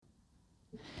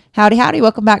Howdy, howdy.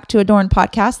 Welcome back to Adorn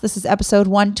Podcast. This is episode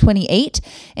 128.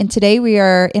 And today we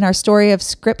are in our Story of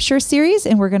Scripture series,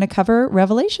 and we're going to cover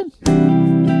Revelation.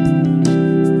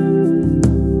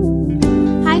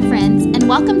 Hi, friends, and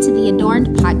welcome to the Adorned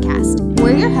Podcast.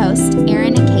 We're your hosts,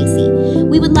 Erin and Casey.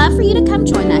 We would love for you to come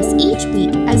join us each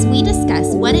week as we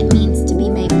discuss what it means to be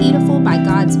made beautiful by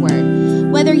God's Word.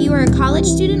 Whether you are a college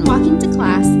student walking to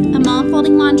class, a mom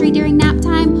folding laundry during nap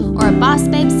time, or a boss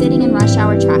babe sitting in rush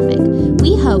hour traffic,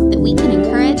 we hope that we can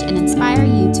encourage and inspire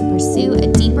you to pursue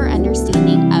a deeper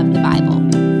understanding of the Bible.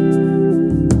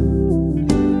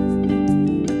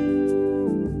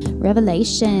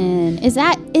 Revelation.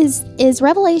 Is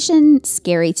Revelation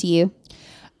scary to you?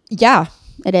 Yeah.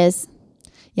 It is.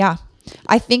 Yeah.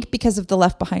 I think because of the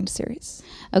Left Behind series.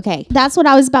 Okay. That's what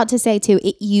I was about to say too.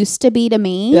 It used to be to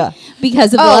me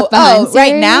because of the Left Behind series.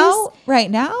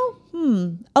 Right now?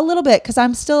 A little bit, because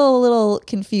I'm still a little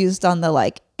confused on the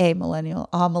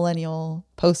amillennial,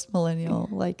 post-millennial,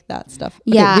 like that stuff.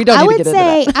 Okay, yeah, we don't need to get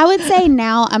into that. I would say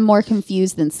now I'm more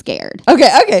confused than scared.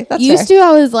 Okay, that's Used fair. to,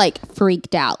 I was like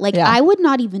freaked out. I would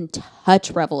not even touch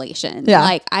Revelation. Yeah.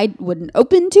 Like I wouldn't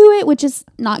open to it, which is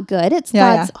not good. It's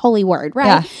God's holy word,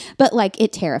 right? Yeah. But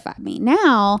it terrified me.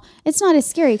 Now it's not as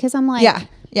scary because I'm like,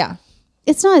 yeah.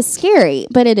 It's not as scary,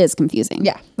 but it is confusing.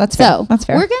 Yeah, that's fair. So that's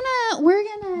fair. We're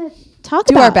gonna talk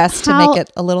do about our best to make it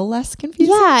a little less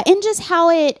confusing. Yeah, and just how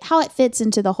it fits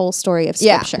into the whole story of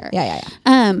Scripture. Yeah.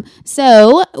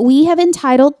 So we have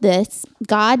entitled this,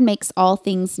 God Makes All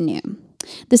Things New.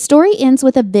 The story ends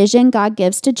with a vision God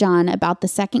gives to John about the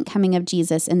second coming of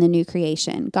Jesus in the new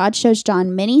creation. God shows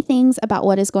John many things about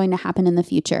what is going to happen in the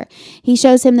future. He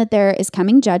shows him that there is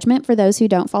coming judgment for those who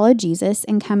don't follow Jesus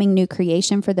and coming new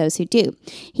creation for those who do.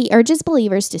 He urges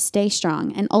believers to stay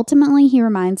strong, and ultimately he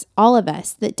reminds all of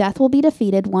us that death will be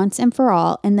defeated once and for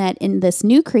all, and that in this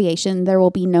new creation there will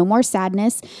be no more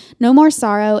sadness, no more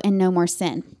sorrow, and no more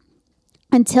sin.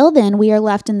 Until then, we are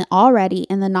left in the already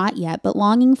and the not yet, but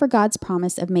longing for God's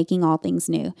promise of making all things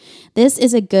new. This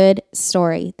is a good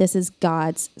story. This is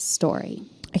God's story.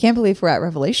 I can't believe we're at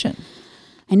Revelation.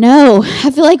 I know.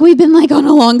 I feel like we've been on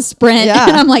a long sprint. Yeah.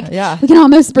 And I'm like, we can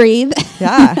almost breathe.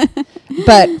 Yeah.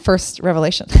 But first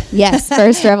Revelation. Yes,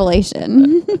 first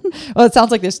Revelation. Well, it sounds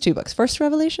like there's two books. First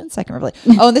Revelation, second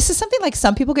Revelation. Oh, and this is something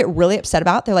some people get really upset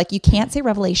about. They're like, you can't say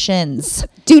Revelations.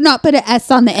 Do not put an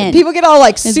S on the end. People get all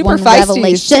super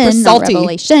feisty, super salty.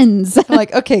 Revelations. I'm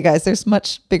like, okay, guys, there's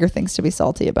much bigger things to be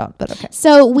salty about, but okay.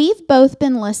 So we've both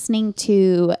been listening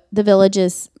to The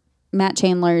Village's Matt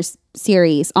Chandler's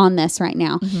series on this right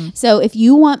now. Mm-hmm. So if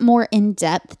you want more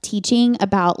in-depth teaching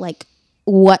about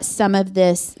what some of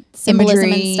this symbolism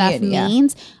imagery and stuff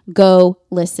means, go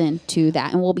listen to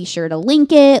that. And we'll be sure to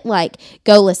link it.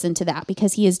 Go listen to that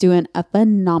because he is doing a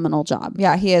phenomenal job.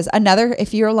 Yeah, he is.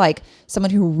 If you're someone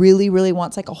who really, really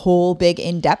wants a whole big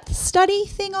in-depth study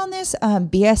thing on this,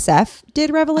 BSF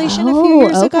did Revelation a few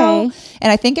years ago.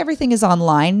 And I think everything is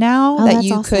online now that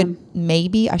you could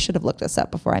maybe, I should have looked this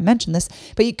up before I mentioned this,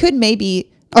 but you could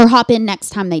maybe. Or hop in next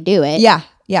time they do it. Yeah.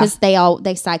 Yeah. Because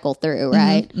they cycle through,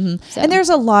 right? Mm-hmm. So. And there's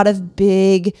a lot of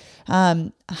big,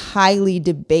 highly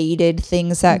debated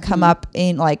things that come up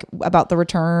in about the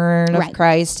return of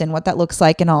Christ and what that looks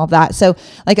like and all of that. So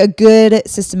a good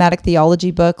systematic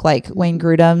theology book like Wayne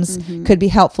Grudem's could be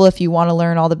helpful if you want to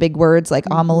learn all the big words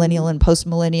amillennial and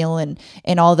postmillennial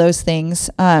and all those things.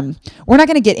 We're not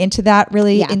going to get into that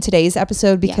really in today's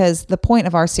episode because the point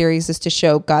of our series is to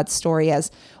show God's story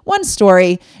as one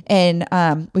story, and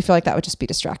we feel like that would just be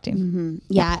distracting. Mm-hmm.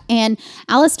 Yeah, and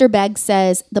Alistair Begg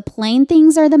says, the plain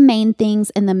things are the main things,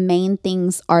 and the main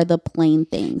things are the plain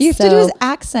things. You have to do his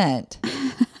accent.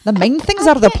 The main things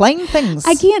are the plain things.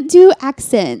 I can't do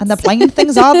accents. And the plain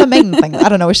things are the main things. I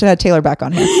don't know. We should have Taylor back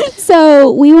on here.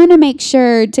 So we want to make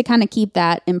sure to kind of keep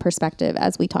that in perspective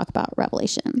as we talk about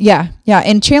Revelation. Yeah.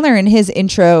 And Chandler, in his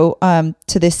intro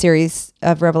to this series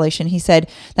of Revelation, he said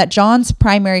that John's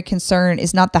primary concern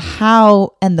is not the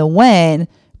how and the when,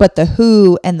 but the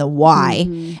who and the why.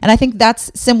 Mm-hmm. And I think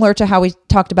that's similar to how we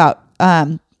talked about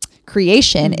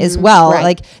creation as well.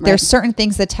 There's certain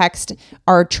things the text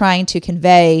are trying to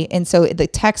convey, and so the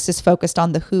text is focused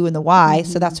on the who and the why.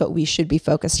 So that's what we should be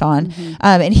focused on.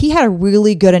 And he had a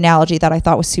really good analogy that I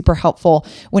thought was super helpful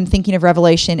when thinking of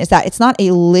Revelation, is that it's not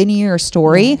a linear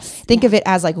story. Think of it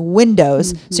as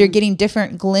windows. So you're getting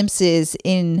different glimpses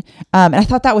in, and I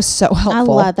thought that was so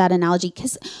helpful. I love that analogy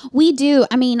because we do.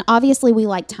 I mean, obviously we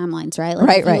like timelines, right?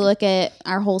 If you look at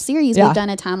our whole series, we've done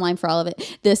a timeline for all of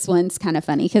it. This one's kind of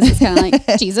funny because it's kind of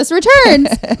like Jesus returns.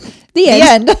 The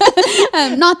end.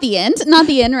 Not the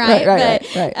end,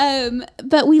 right?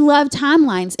 But we love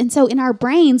timelines. And so in our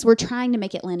brains, we're trying to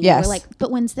make it linear. Yes. We're like,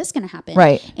 but when's this going to happen?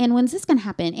 Right. And when's this going to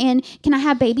happen? And can I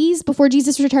have babies before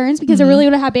Jesus returns? Because I really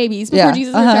want to have babies before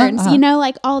Jesus returns. You know,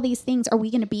 like all these things. Are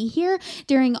we going to be here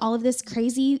during all of this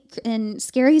crazy and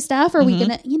scary stuff? Are we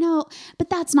going to, you know, but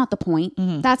that's not the point.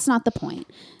 That's not the point.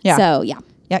 Yeah. So, yeah.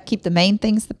 Yeah, keep the main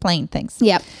things, the plain things.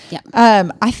 Yep.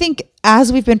 I think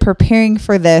as we've been preparing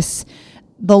for this,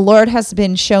 the Lord has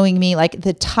been showing me like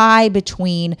the tie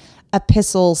between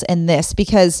epistles and this,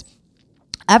 because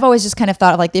I've always just kind of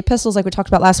thought of like the epistles, like we talked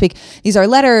about last week. These are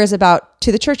letters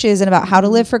to the churches and about how to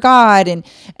live for God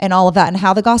and all of that, and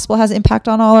how the gospel has impact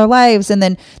on all our lives. And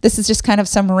then this is just kind of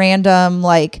some random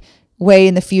like way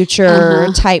in the future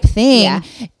type thing. Yeah.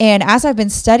 And as I've been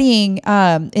studying,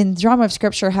 in Drama of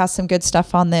Scripture has some good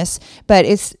stuff on this, but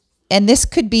and this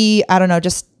could be, I don't know,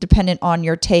 just dependent on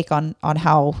your take on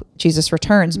how Jesus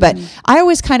returns. But I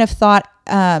always kind of thought,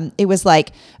 it was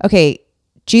like, okay,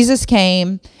 Jesus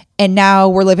came and now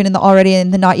we're living in the already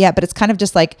and the not yet, but it's kind of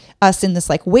just like us in this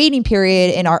like waiting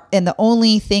period, and the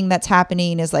only thing that's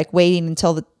happening is like waiting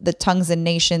until the tongues and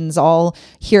nations all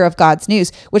hear of God's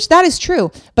news, which that is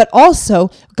true. But also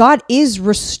God is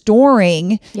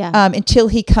restoring until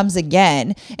he comes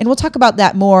again. And we'll talk about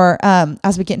that more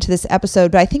as we get into this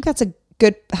episode. But I think that's a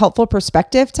good, helpful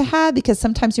perspective to have, because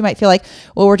sometimes you might feel like,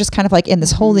 well, we're just kind of like in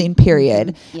this holding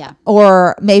period. Yeah.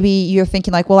 Or maybe you're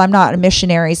thinking like, well, I'm not a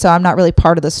missionary, so I'm not really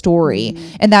part of the story.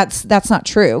 And that's not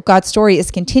true. God's story is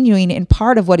continuing, and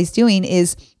part of what he's doing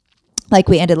is, like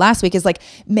we ended last week, is like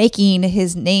making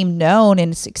his name known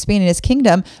and expanding his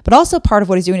kingdom. But also part of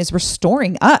what he's doing is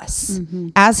restoring us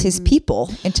as his people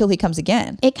until he comes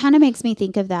again. It kind of makes me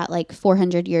think of that like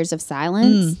 400 years of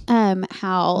silence.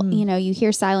 How, you know, you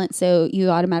hear silence, so you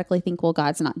automatically think, well,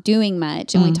 God's not doing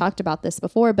much. And we talked about this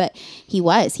before, but he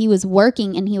was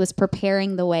working, and he was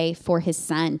preparing the way for his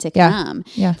son to come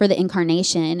for the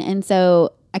incarnation. And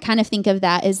so I kind of think of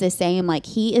that as the same, like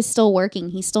he is still working,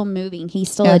 he's still moving, he's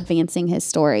still advancing his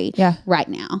story right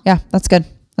now. Yeah, that's good.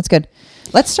 That's good.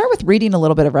 Let's start with reading a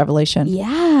little bit of Revelation.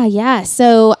 Yeah.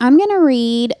 So I'm going to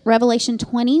read Revelation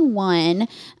 21,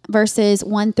 verses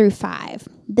 1 through 5.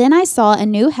 Then I saw a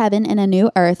new heaven and a new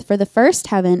earth, for the first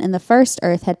heaven and the first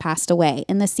earth had passed away,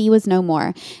 and the sea was no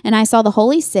more. And I saw the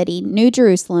holy city, New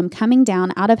Jerusalem, coming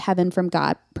down out of heaven from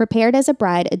God, prepared as a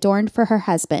bride adorned for her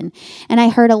husband. And I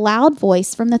heard a loud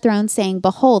voice from the throne saying,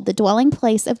 Behold, the dwelling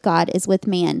place of God is with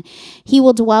man. He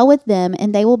will dwell with them,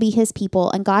 and they will be his people,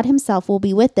 and God himself will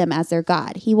be with them as their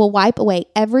God. He will wipe away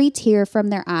every tear from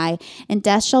their eye, and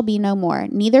death shall be no more.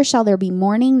 Neither shall there be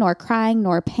mourning, nor crying,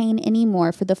 nor pain any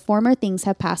more, for the former things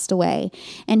have passed away.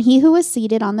 And he who was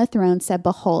seated on the throne said,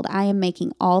 Behold, I am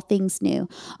making all things new.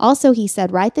 Also he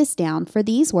said, Write this down, for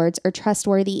these words are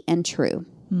trustworthy and true.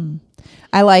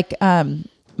 I like I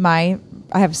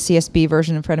have a CSB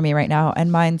version in front of me right now,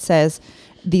 and mine says,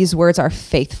 these words are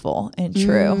faithful and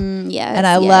true. Yes. And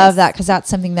I love that, because that's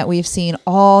something that we've seen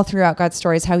all throughout God's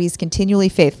stories, how he's continually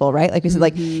faithful, right? Like we said,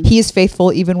 like he is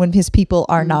faithful even when his people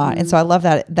are not. And so I love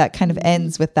that kind of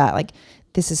ends with that, like,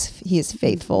 he is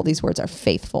faithful. These words are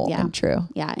faithful and true.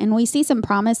 Yeah. And we see some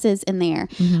promises in there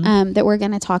that we're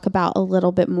going to talk about a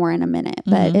little bit more in a minute,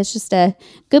 but it's just a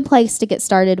good place to get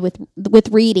started with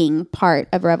reading part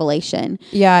of Revelation.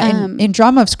 Yeah. In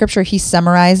Drama of Scripture, he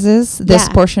summarizes this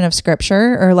portion of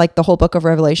Scripture, or like the whole book of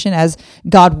Revelation, as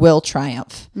God will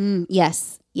triumph.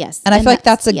 Yes. And I feel like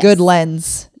that's a good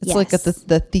lens. It's like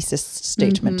the thesis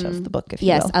statement of the book, if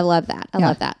you will. I love that. I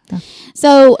love that. Yeah.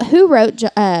 So who wrote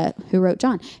John?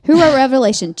 Who wrote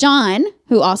Revelation? John,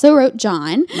 who also wrote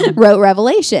John, wrote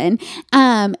Revelation.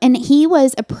 And he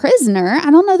was a prisoner. I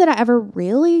don't know that I ever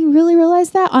really, really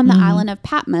realized that, on the island of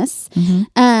Patmos.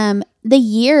 The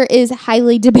year is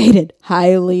highly debated.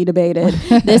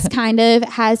 This kind of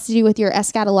has to do with your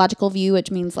eschatological view,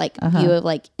 which means like view of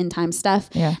like end time stuff.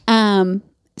 Yeah.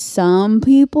 Some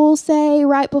people say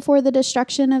right before the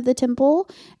destruction of the temple.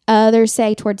 Others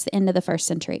say towards the end of the first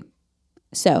century.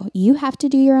 So you have to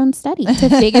do your own study to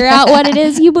figure out what it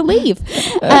is you believe.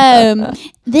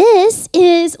 This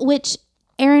is, which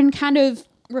Erin kind of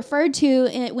referred to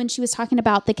when she was talking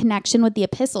about the connection with the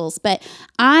epistles, but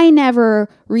I never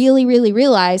really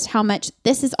realized how much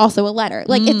this is also a letter.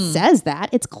 Like it says that,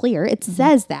 it's clear, it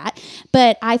says that,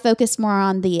 but I focused more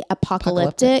on the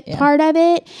apocalyptic part of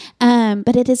it.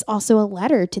 But it is also a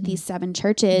letter to these 7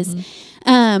 churches.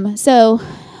 So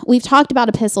we've talked about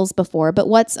epistles before, but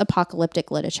what's apocalyptic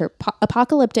literature?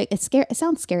 Apocalyptic, it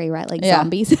sounds scary, right? Like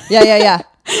zombies. Yeah.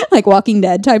 like Walking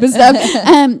Dead type of stuff.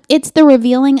 It's the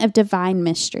revealing of divine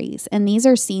mysteries, and these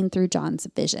are seen through John's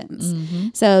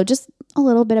visions. So just a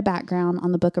little bit of background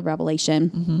on the book of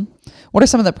Revelation. What are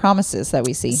some of the promises that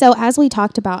we see? So as we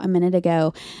talked about a minute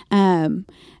ago, when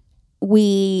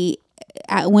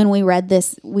we read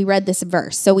this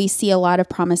verse. So we see a lot of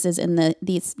promises in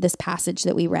this passage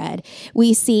that we read.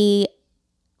 We see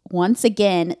once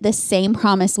again the same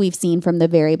promise we've seen from the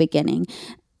very beginning,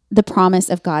 the promise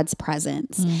of God's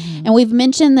presence. And we've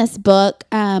mentioned this book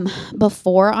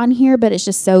before on here, but it's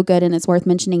just so good and it's worth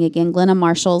mentioning again. Glenna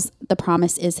Marshall's The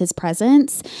Promise is His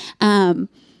Presence. And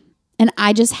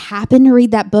I just happened to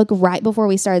read that book right before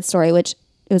we started the story, which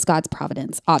it was God's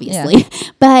providence, obviously.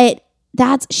 But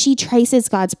she traces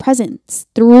God's presence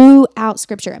throughout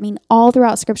Scripture. I mean, all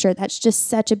throughout Scripture, that's just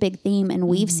such a big theme. And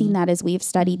we've seen that as we've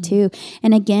studied too.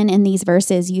 And again, in these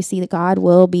verses, you see that God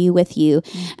will be with you.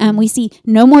 We see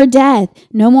no more death,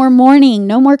 no more mourning,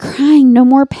 no more crying, no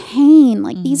more pain.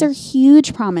 Like these are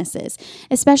huge promises,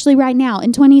 especially right now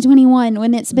in 2021,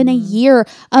 when it's been a year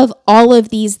of all of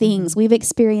these things. We've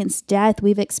experienced death.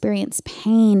 We've experienced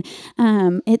pain.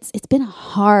 It's been a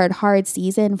hard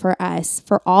season for us,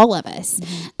 for all of us.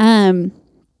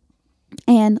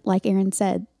 And like Aaron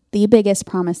said, the biggest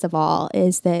promise of all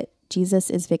is that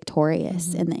Jesus is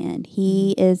victorious in the end.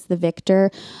 He is the victor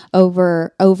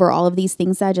over all of these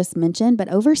things that I just mentioned, but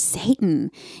over Satan.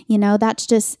 That's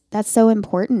so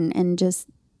important and just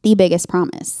the biggest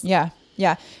promise. Yeah.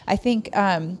 I think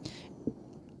I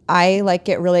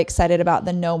get really excited about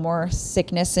the no more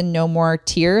sickness and no more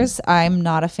tears. I'm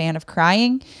not a fan of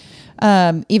crying.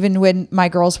 Even when my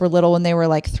girls were little, when they were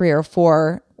like 3 or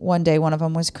 4, one day one of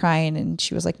them was crying and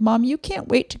she was like, "Mom, you can't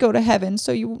wait to go to heaven,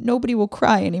 so nobody will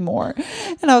cry anymore."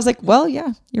 And I was like, "Well,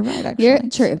 yeah, you're right. Actually, you're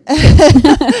true."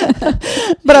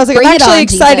 But I was like, "I'm actually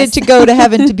excited to go to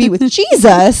heaven to be with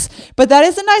Jesus." But that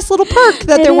is a nice little perk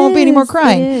that there won't be any more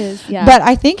crying. It is, yeah. But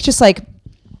I think just like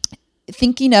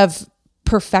thinking of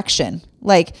perfection,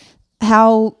 like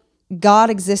how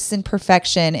God exists in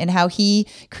perfection and how He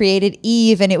created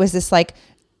Eve, and it was this like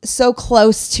so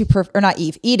close to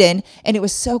Eden, and it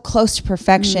was so close to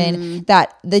perfection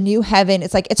that the new heaven,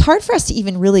 it's hard for us to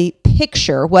even really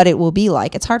picture what it will be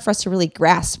like. It's hard for us to really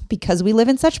grasp because we live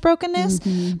in such brokenness.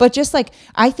 But just like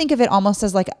I think of it almost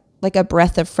as like a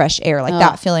breath of fresh air, like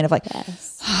that feeling of like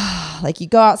like you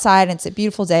go outside and it's a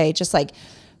beautiful day, just like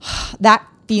that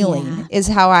feeling is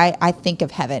how I think of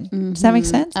heaven. Does that make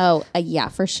sense? Oh, yeah,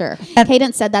 for sure. And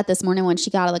Cadence said that this morning when she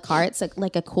got out of the car. It's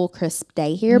like a cool, crisp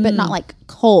day here, but not like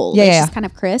cold. It's just kind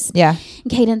of crisp. Yeah.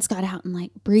 And Cadence got out and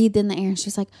like breathed in the air and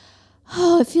she's like,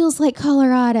 "Oh, it feels like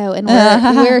Colorado." And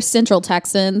we're Central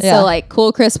Texans. So like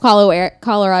cool, crisp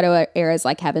Colorado air is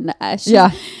like heaven to us.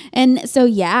 Yeah. And so,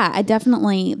 I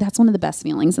definitely, that's one of the best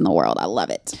feelings in the world. I love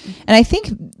it. And I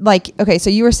think okay, so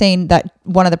you were saying that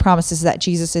one of the promises is that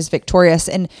Jesus is victorious,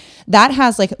 and that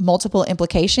has like multiple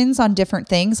implications on different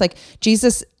things. Like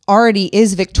Jesus already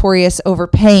is victorious over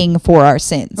paying for our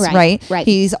sins, right?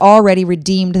 He's already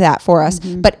redeemed that for us.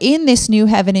 But in this new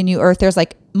heaven and new earth, there's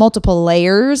like multiple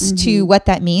layers to what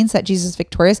that means that Jesus is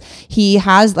victorious. He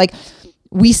has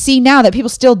we see now that people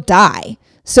still die.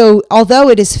 So although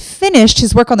it is finished,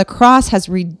 His work on the cross has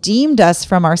redeemed us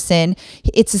from our sin.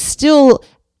 It's still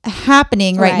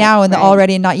happening right now in the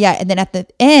already and not yet. And then at the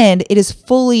end, it is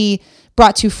fully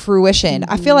brought to fruition.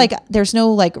 I feel like there's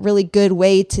no really good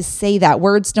way to say that.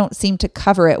 Words don't seem to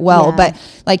cover it well, but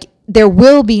there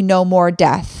will be no more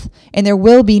death and there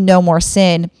will be no more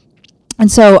sin.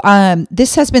 And so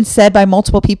this has been said by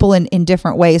multiple people in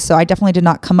different ways. So I definitely did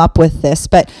not come up with this.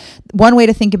 But one way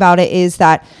to think about it is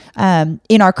that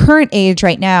in our current age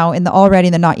right now, in the already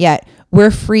and the not yet,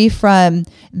 we're free from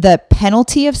the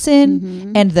penalty of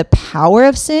sin and the power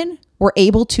of sin. We're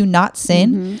able to not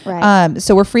sin.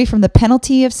 So we're free from the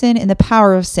penalty of sin and the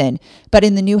power of sin. But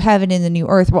in the new heaven and the new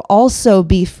earth, we'll also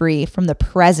be free from the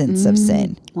presence of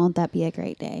sin. Won't that be a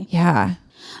great day? Yeah.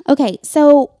 Okay,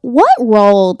 so what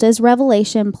role does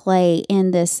Revelation play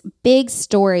in this big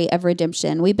story of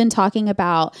redemption? We've been talking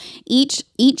about each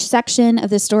section of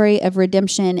the story of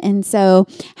redemption. And so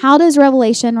how does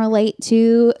Revelation relate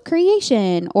to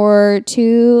creation or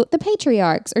to the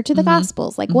patriarchs or to the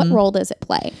Gospels? What role does it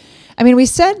play? I mean, we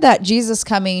said that Jesus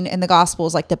coming in the gospel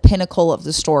is like the pinnacle of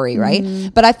the story,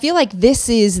 right? But I feel like this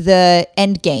is the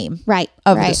end game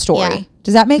of the story. Yeah.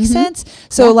 Does that make sense?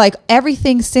 So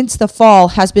everything since the fall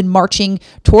has been marching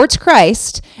towards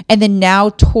Christ and then now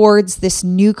towards this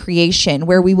new creation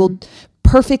where we will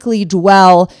perfectly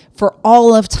dwell for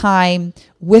all of time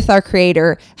with our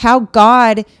Creator, how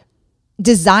God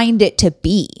designed it to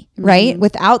be, right?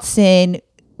 Without sin,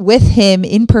 with him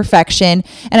in perfection.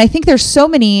 And I think there's so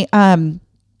many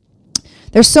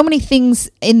things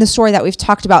in the story that we've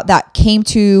talked about that came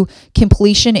to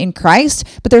completion in Christ,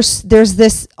 but there's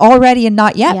this already and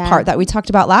not yet part that we talked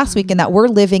about last week and that we're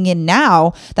living in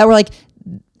now, that we're like,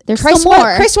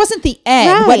 Christ wasn't the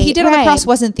end. Right, what he did on the cross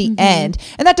wasn't the end.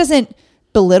 And that doesn't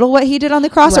belittle what he did on the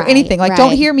cross or anything. Like,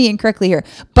 don't hear me incorrectly here.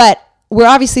 But we're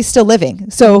obviously still living.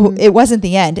 So it wasn't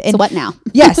the end. And so what now?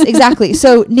 Yes, exactly.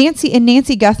 So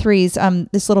Nancy Guthrie's,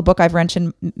 this little book I've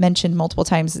mentioned multiple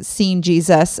times, Seeing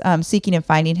Jesus, Seeking and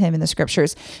Finding Him in the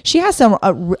Scriptures. She has some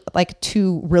like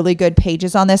 2 really good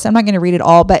pages on this. I'm not going to read it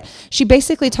all, but she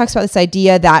basically talks about this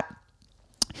idea that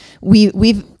we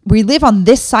live on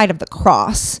this side of the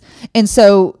cross. And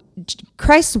so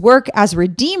Christ's work as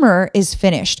Redeemer is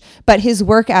finished, but his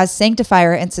work as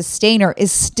Sanctifier and Sustainer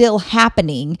is still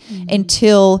happening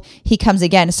until he comes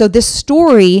again. So this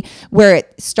story where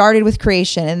it started with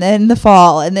creation and then the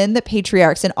fall and then the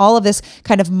patriarchs and all of this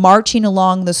kind of marching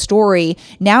along the story,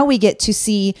 now we get to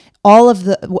see all of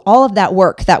that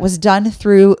work that was done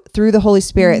through the Holy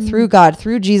Spirit, through God,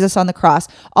 through Jesus on the cross.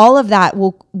 All of that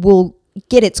will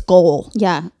get its goal.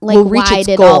 Yeah. Like, why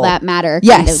did all that matter?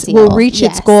 Yes. We'll reach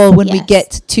its goal when we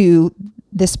get to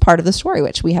this part of the story,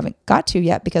 which we haven't got to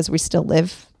yet because we still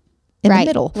live in the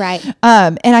middle. Right.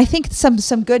 And I think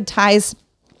some good ties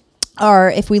are,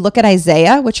 if we look at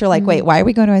Isaiah, which are like, wait, why are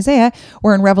we going to Isaiah?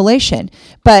 We're in Revelation.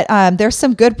 But there's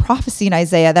some good prophecy in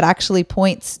Isaiah that actually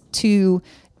points to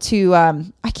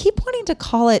I keep wanting to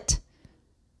call it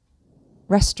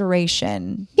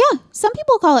restoration. Yeah, some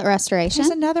people call it restoration.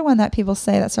 There's another one that people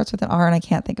say that starts with an R and I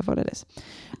can't think of what it is.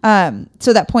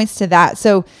 So that points to that.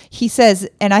 So he says,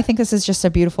 and I think this is just a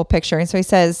beautiful picture. And so he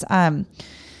says, an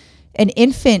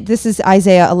infant, this is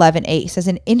Isaiah 11:8. He says,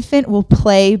 an infant will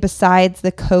play beside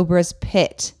the cobra's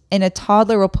pit, and a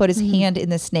toddler will put his hand in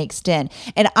the snake's den.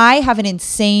 And I have an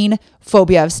insane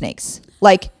phobia of snakes.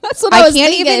 Like, I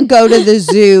can't even go to the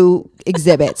zoo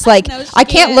exhibits. Like, I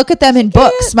can't look at them in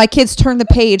books. My kids turn the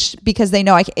page because they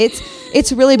know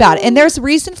it's really bad. And there's a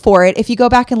reason for it. If you go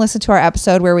back and listen to our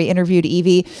episode where we interviewed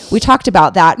Evie, we talked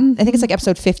about that. I think it's like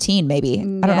episode 15, maybe. I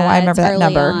don't know why I remember that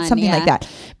number. Something like that.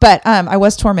 But I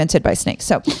was tormented by snakes.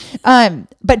 So,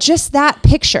 but just that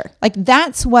picture, like,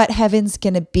 that's what heaven's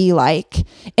going to be like.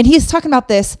 And he's talking about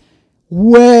this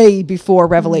way before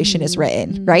Revelation is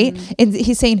written, right? And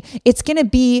he's saying there's going to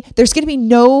be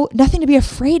nothing to be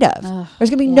afraid of. There's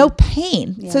going to be no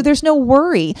pain. So there's no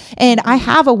worry. And I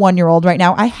have a 1-year-old right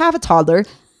now. I have a toddler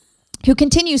who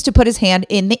continues to put his hand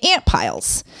in the ant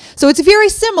piles. So it's very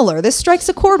similar. This strikes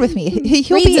a chord with me.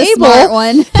 He'll be able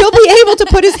to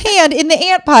put his hand in the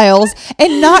ant piles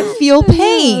and not feel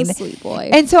pain. Oh, sweet boy.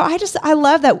 And so I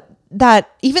love that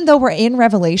even though we're in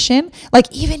Revelation,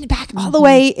 like even back all the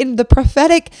way in the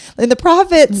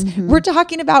prophets, we're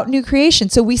talking about new creation.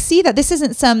 So we see that this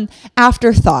isn't some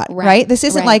afterthought, right? This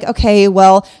isn't like, okay,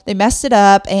 well, they messed it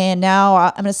up and now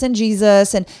I'm going to send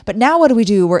Jesus. But now what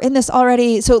do? We're in this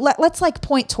already. So let's like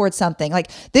point towards something.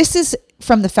 Like, this is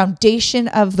from the foundation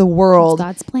of the world.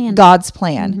 God's plan. God's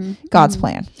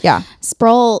plan. Yeah.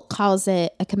 Sproul calls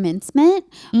it a commencement.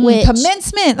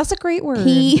 Commencement. That's a great word.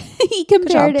 He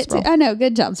compared it to, I know,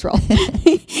 good job, Sproul.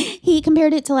 He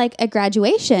compared it to like a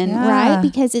graduation, right?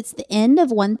 Because it's the end of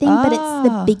one thing, but it's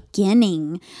the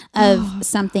beginning of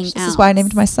something else. This is why I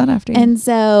named my son after you. And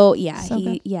so,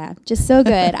 just so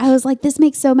good. I was like, this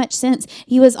makes so much sense.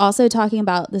 He was also talking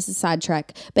about, this is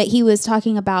sidetrack, but he was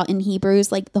talking about in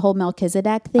Hebrews, like the whole Melchizedek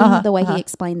thing, the way he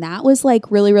explained that was like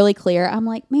really, really clear. I'm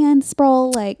like, man,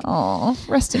 Sproul, like, oh,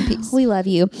 rest in peace. We love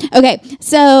you. Okay.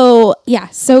 So yeah,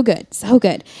 so good. So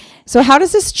good. So how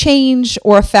does this change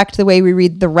or affect the way we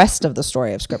read the rest of the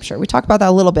story of Scripture? We talked about that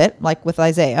a little bit, like with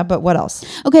Isaiah, but what else?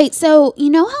 Okay, so you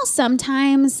know how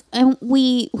sometimes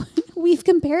we've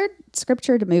compared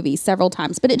Scripture to movies several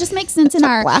times, but it just makes sense in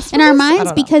our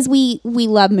minds because we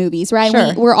love movies, right?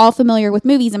 Sure. We're all familiar with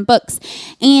movies and books,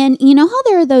 and you know how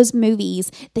there are those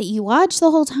movies that you watch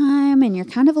the whole time and you're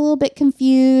kind of a little bit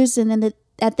confused, and then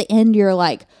at the end you're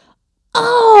like,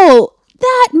 oh,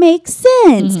 that makes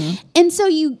sense, and so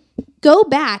you go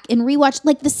back and rewatch,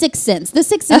 like The Sixth Sense. The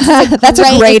Sixth Sense is that's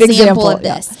a great example of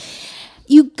this.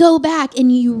 Yeah. You go back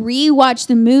and you rewatch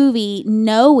the movie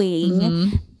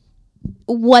knowing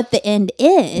what the end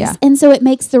is. Yeah. And so it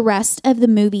makes the rest of the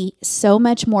movie so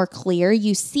much more clear.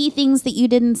 You see things that you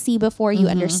didn't see before. You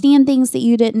understand things that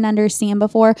you didn't understand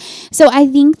before. So I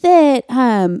think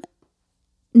that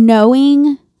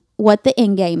knowing what the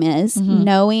end game is,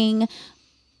 knowing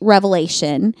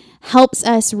Revelation helps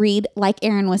us read, like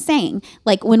Aaron was saying,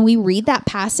 like when we read that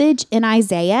passage in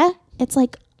Isaiah, it's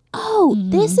like, oh,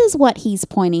 this is what he's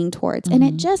pointing towards. And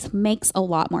it just makes a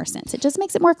lot more sense. It just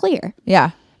makes it more clear.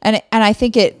 Yeah. And I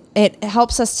think it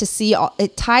helps us to see,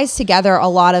 it ties together a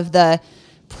lot of the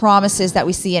promises that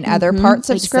we see in other parts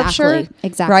of scripture.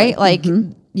 Exactly. Right? Like,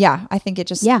 yeah, I think it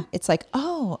just, it's like,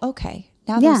 oh, okay.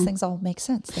 Now those things all make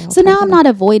sense. So now I'm not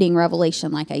avoiding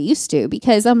Revelation like I used to,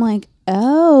 because I'm like,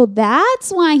 oh,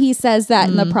 that's why he says that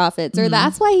in the prophets, or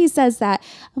that's why he says that.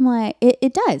 I'm like,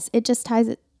 it does. It just ties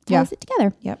it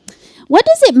together. Yep. What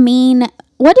does it mean?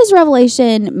 What does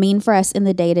Revelation mean for us in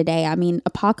the day-to-day? I mean,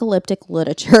 apocalyptic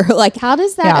literature. Like, how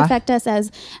does that affect us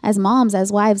as moms,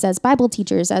 as wives, as Bible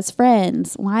teachers, as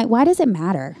friends? Why does it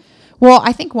matter? Well,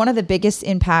 I think one of the biggest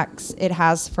impacts it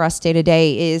has for us day to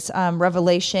day is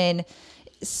Revelation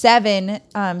 7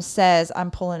 says,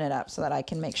 I'm pulling it up so that I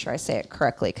can make sure I say it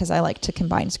correctly, because I like to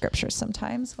combine scriptures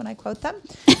sometimes when I quote them.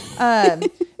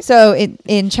 So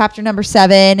in chapter number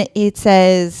 7, it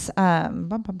says, blah,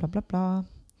 blah, blah, blah, blah.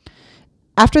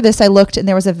 After this, I looked, and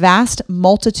there was a vast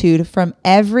multitude from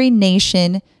every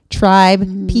nation,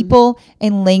 tribe, people,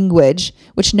 and language,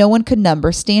 which no one could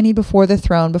number, standing before the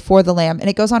throne, before the Lamb. And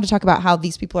it goes on to talk about how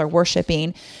these people are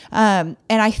worshiping. And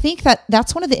I think that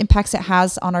that's one of the impacts it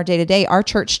has on our day-to-day. Our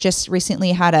church just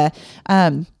recently had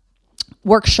a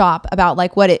workshop about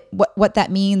like what that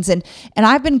means, and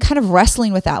I've been kind of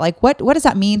wrestling with that, like what does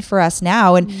that mean for us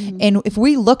now, and if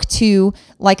we look to,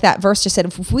 like that verse just said,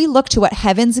 if we look to what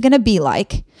heaven's going to be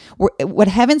like, what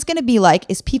heaven's going to be like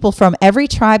is people from every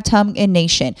tribe, tongue, and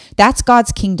nation. That's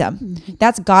God's kingdom.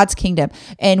 That's God's kingdom.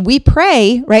 And we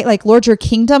pray, right, like, Lord, your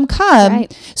kingdom come.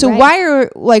 Why are,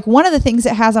 like, one of the things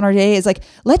it has on our day is like,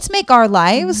 let's make our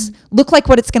lives look like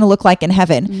what it's going to look like in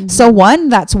heaven. So one,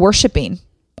 that's worshiping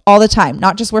all the time,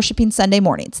 not just worshiping Sunday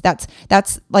mornings. That's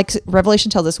like Revelation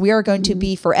tells us, we are going to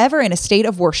be forever in a state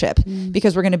of worship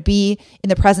because we're going to be in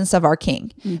the presence of our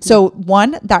King. So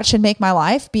one, that should make my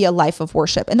life be a life of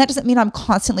worship. And that doesn't mean I'm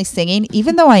constantly singing,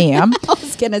 even though I am. I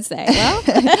was going to say, well,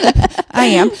 I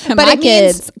am. But my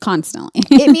kids constantly.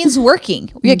 It means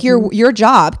working. Like your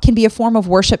job can be a form of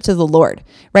worship to the Lord,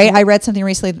 right? I read something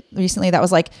recently that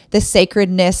was like the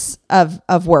sacredness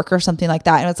of work or something like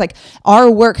that. And it's like our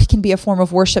work can be a form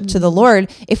of worship to the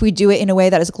Lord if we do it in a way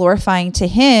that is glorifying to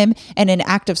Him and an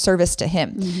act of service to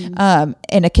Him,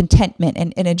 and a contentment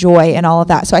and a joy and all of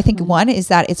that. So I think one is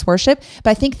that it's worship, but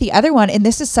I think the other one, and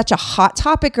this is such a hot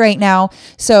topic right now,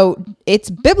 so it's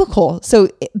biblical. So,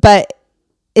 but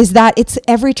is that it's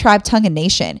every tribe, tongue, and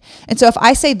nation. And so if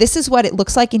I say, this is what it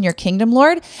looks like in your kingdom,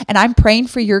 Lord, and I'm praying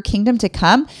for your kingdom to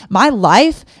come, my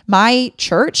life, my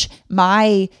church,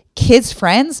 my kids'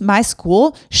 friends, my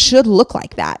school should look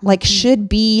like that, like should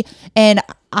be. And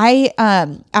I,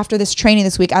 after this training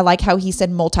this week, I like how he said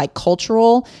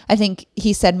multicultural. I think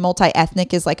he said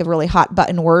multi-ethnic is like a really hot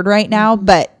button word right now,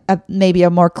 but maybe a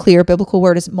more clear biblical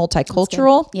word is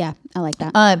multicultural. Yeah, I like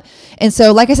that. And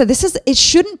so, like I said, it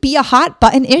shouldn't be a hot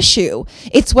button issue.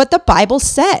 It's what the Bible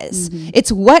says.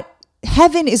 It's what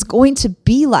heaven is going to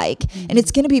be like, and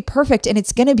it's going to be perfect, and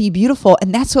it's going to be beautiful,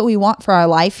 and that's what we want for our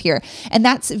life here. And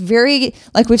that's very,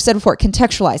 like we've said before,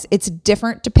 contextualized. It's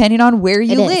different depending on where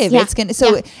you live. Yeah.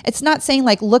 It's not saying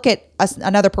like look at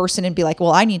another person and be like,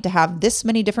 well, I need to have this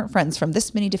many different friends from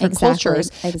this many different cultures.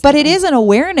 But it is an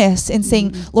awareness in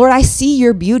saying, Lord, I see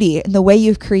your beauty in the way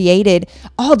you've created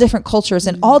all different cultures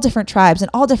and all different tribes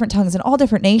and all different tongues and all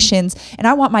different nations, and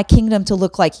I want my kingdom to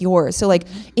look like yours. So like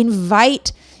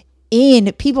invite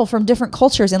in people from different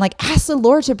cultures and like ask the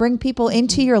Lord to bring people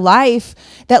into your life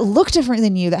that look different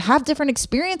than you, that have different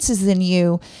experiences than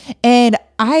you. And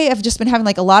I have just been having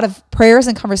like a lot of prayers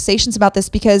and conversations about this,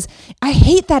 because I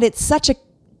hate that it's such a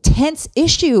tense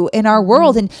issue in our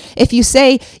world. And if you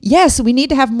say, yes, we need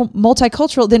to have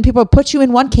multicultural, then people put you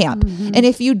in one camp. And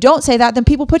if you don't say that, then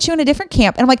people put you in a different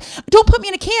camp. And I'm like, don't put me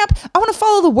in a camp. I want to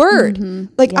follow the word.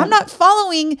 I'm not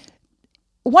following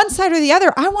one side or the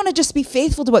other. I want to just be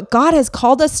faithful to what God has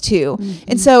called us to.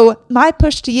 And so my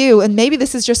push to you, and maybe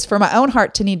this is just for my own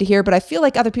heart to need to hear, but I feel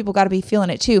like other people got to be feeling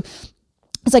it too.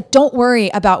 It's like, don't worry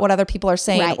about what other people are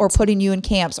saying or putting you in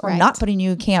camps or not putting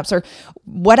you in camps or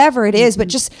whatever it is, but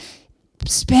just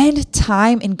spend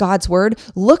time in God's word.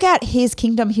 Look at his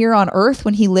kingdom here on earth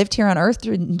when he lived here on earth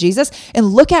through Jesus, and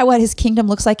look at what his kingdom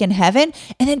looks like in heaven,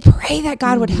 and then pray that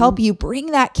God would help you bring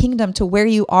that kingdom to where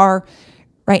you are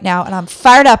right now. And I'm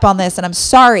fired up on this, and I'm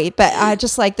sorry, but I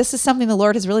just like, this is something the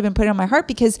Lord has really been putting on my heart,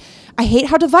 because I hate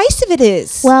how divisive it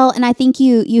is. Well, and I think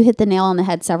you hit the nail on the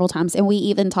head several times. And we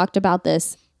even talked about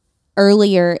this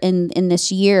earlier in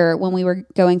this year when we were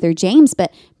going through James,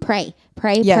 but pray.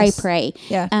 Yes.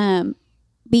 Yeah.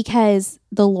 because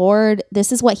the Lord,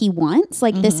 this is what he wants.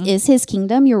 Like, this is his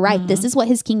kingdom. You're right. This is what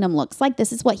his kingdom looks like.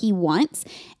 This is what he wants.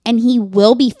 And he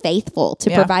will be faithful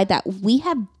to provide that. We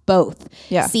have both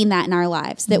seen that in our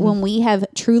lives, that when we have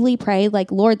truly prayed,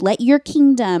 like, Lord, let your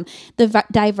kingdom, the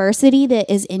diversity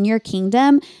that is in your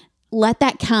kingdom, let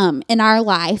that come in our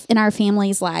life, in our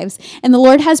families' lives. And the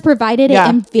Lord has provided it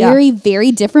in very,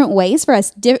 very different ways for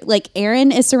us. Like,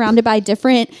 Aaron is surrounded by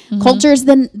different cultures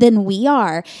than we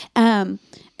are.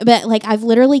 But like, I've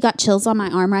literally got chills on my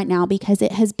arm right now because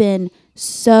it has been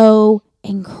so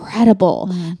incredible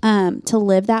to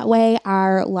live that way.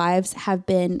 Our lives have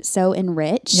been so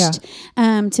enriched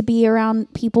to be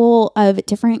around people of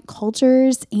different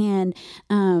cultures, and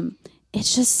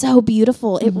it's just so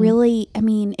beautiful. It really,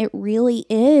 it really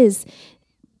is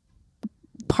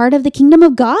part of the kingdom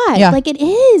of God. Like, it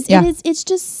is. It's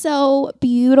just so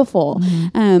beautiful.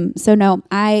 So no,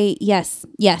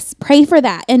 yes, pray for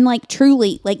that, and like,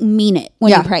 truly, like, mean it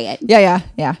when you pray it.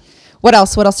 Yeah. What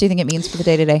else do you think it means for the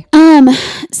day-to-day?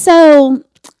 So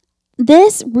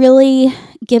this really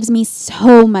gives me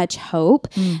so much hope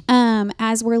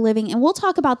as we're living, and we'll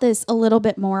talk about this a little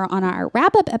bit more on our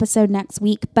wrap-up episode next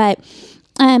week, but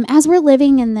as we're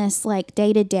living in this, like,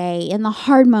 day-to-day, in the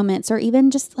hard moments, or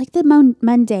even just like the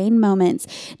mundane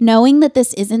moments, knowing that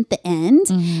this isn't the end,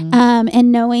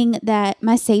 and knowing that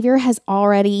my Savior has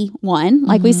already won.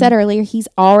 Like we said earlier, he's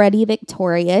already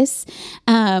victorious.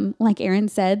 Like Aaron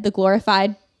said, the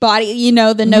glorified body,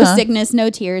 the no sickness, no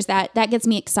tears, that gets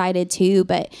me excited too.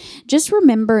 But just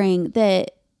remembering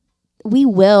that we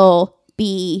will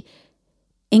be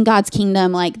in God's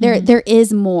kingdom, like there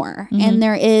is more, and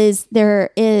there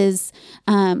is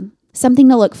something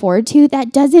to look forward to.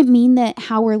 That doesn't mean that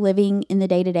how we're living in the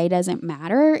day-to-day doesn't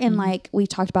matter. And like we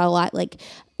talked about a lot, like,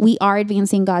 we are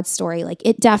advancing God's story. Like,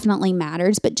 it definitely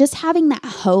matters, but just having that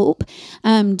hope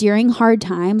during hard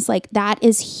times, like, that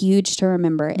is huge to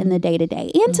remember in the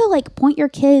day-to-day, and to like point your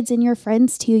kids and your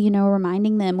friends to,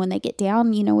 reminding them when they get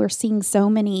down, we're seeing so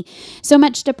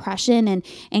much depression and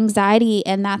anxiety,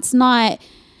 and that's not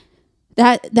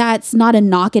a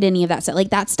knock at any of that stuff.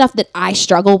 Like, that's stuff that I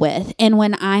struggle with. And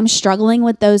when I'm struggling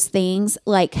with those things,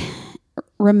 like,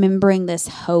 remembering this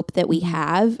hope that we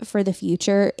have for the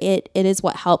future, it is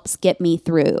what helps get me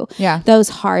through those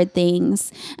hard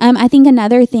things. I think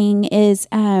another thing is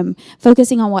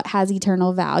focusing on what has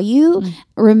eternal value,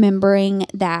 remembering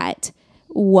that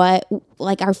what,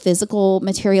 like, our physical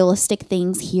materialistic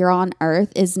things here on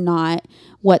earth is not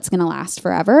what's going to last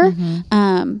forever.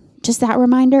 Just that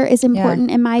reminder is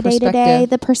important in my day-to-day,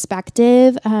 the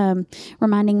perspective,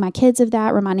 reminding my kids of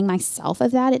that, reminding myself of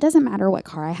that. It doesn't matter what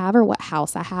car I have or what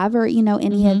house I have, or,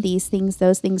 any of these things.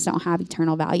 Those things don't have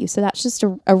eternal value. So that's just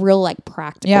a real, like,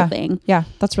 practical thing. Yeah,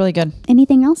 that's really good.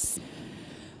 Anything else?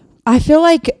 I feel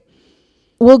like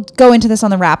we'll go into this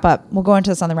on the wrap up.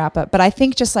 But I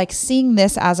think just like seeing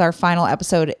this as our final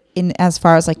episode in as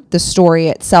far as like the story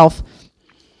itself,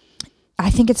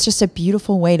 I think it's just a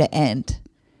beautiful way to end.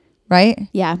 Right?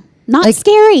 Yeah. Not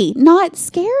scary.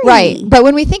 Right. But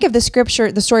when we think of the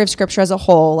story of scripture as a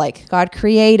whole, like, God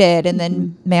created, and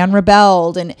then man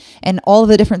rebelled, and all of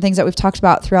the different things that we've talked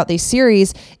about throughout these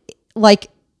series, like,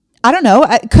 I don't know,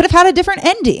 I could have had a different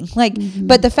ending. Like,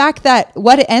 but the fact that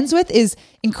what it ends with is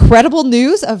incredible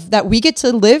news of that we get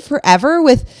to live forever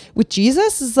with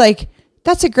Jesus is like,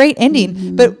 that's a great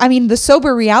ending. But I mean, the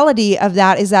sober reality of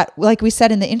that is that, like we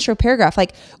said in the intro paragraph,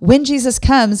 like, when Jesus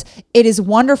comes, it is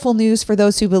wonderful news for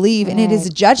those who believe, and it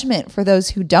is judgment for those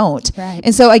who don't.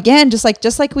 And so again, just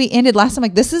like we ended last time,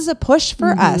 like, this is a push for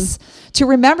us to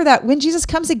remember that when Jesus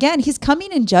comes again, he's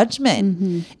coming in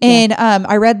judgment. And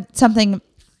I read something,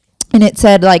 and it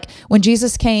said, like, when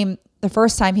Jesus came the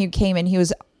first time, he came and he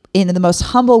was in the most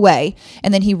humble way.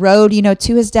 And then he rode,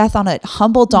 to his death on a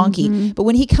humble donkey. But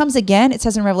when he comes again, it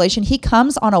says in Revelation, he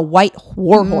comes on a white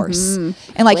war horse. And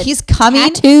like, with he's coming.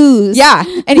 Tattoos. Yeah.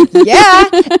 And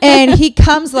and he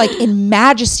comes like in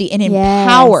majesty and in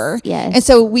power. And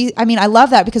so I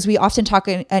love that, because we often talk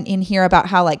in here about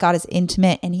how, like, God is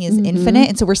intimate and he is infinite.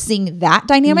 And so we're seeing that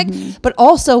dynamic, but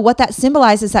also what that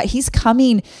symbolizes, that he's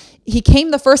coming. He came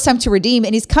the first time to redeem,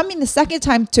 and he's coming the second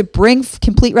time to bring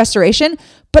complete restoration,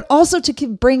 but also to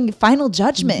bring final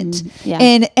judgment.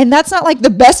 And that's not like the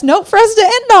best note for us to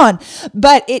end on,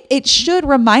 but it should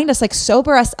remind us, like,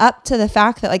 sober us up to the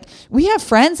fact that, like, we have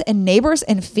friends and neighbors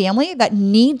and family that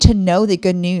need to know the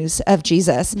good news of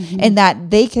Jesus, and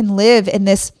that they can live in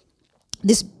this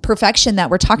perfection that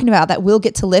we're talking about, that we'll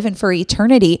get to live in for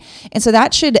eternity. And so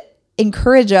that should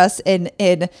encourage us and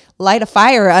light a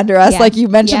fire under us, like you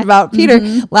mentioned about Peter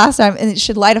last time, and it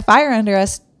should light a fire under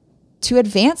us to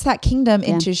advance that kingdom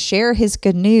and to share his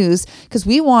good news, because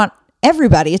we want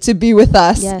everybody to be with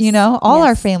us, you know, all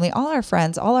our family, all our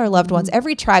friends, all our loved ones,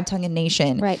 every tribe, tongue, and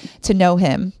nation to know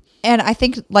him. And I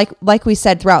think like we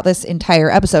said throughout this entire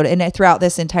episode and throughout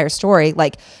this entire story,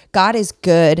 like God is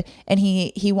good, and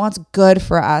he wants good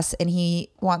for us, and he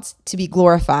wants to be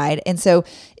glorified. And so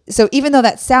even though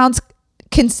that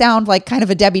can sound like kind of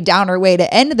a Debbie Downer way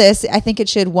to end this, I think it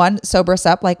should, one, sober us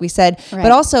up, like we said, but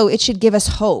also it should give us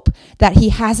hope that he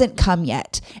hasn't come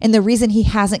yet. And the reason he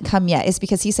hasn't come yet is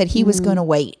because he said he was going to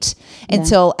wait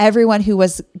until everyone who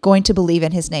was going to believe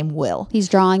in his name will. He's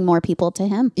drawing more people to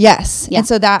him. Yes. Yeah. And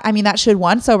so that should,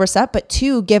 one, sober us up, but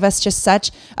two, give us just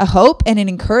such a hope and an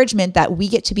encouragement that we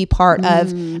get to be part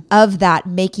of that,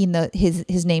 making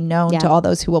his name known to all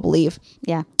those who will believe.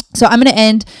 Yeah. So I'm going to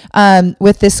end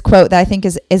with this quote that I think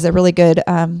is a really good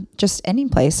just ending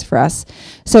place for us.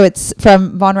 So it's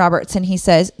from Von Roberts, and he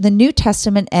says, "The New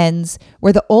Testament ends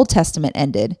where the Old Testament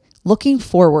ended, looking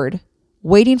forward,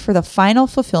 waiting for the final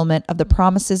fulfillment of the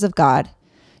promises of God.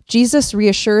 Jesus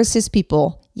reassures his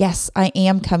people, 'Yes, I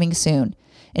am coming soon.'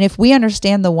 And if we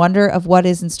understand the wonder of what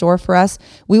is in store for us,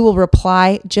 we will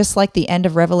reply just like the end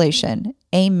of Revelation,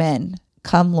 'Amen.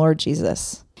 Come, Lord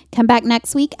Jesus.'" Come back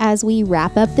next week as we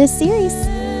wrap up this series.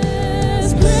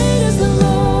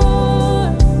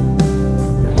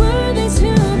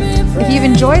 If you've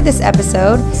enjoyed this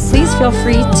episode, please feel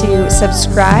free to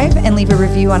subscribe and leave a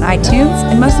review on iTunes,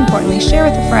 and most importantly, share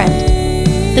with a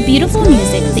friend. The beautiful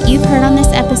music that you've heard on this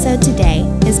episode today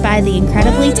is by the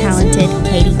incredibly talented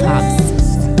Katie Cobbs.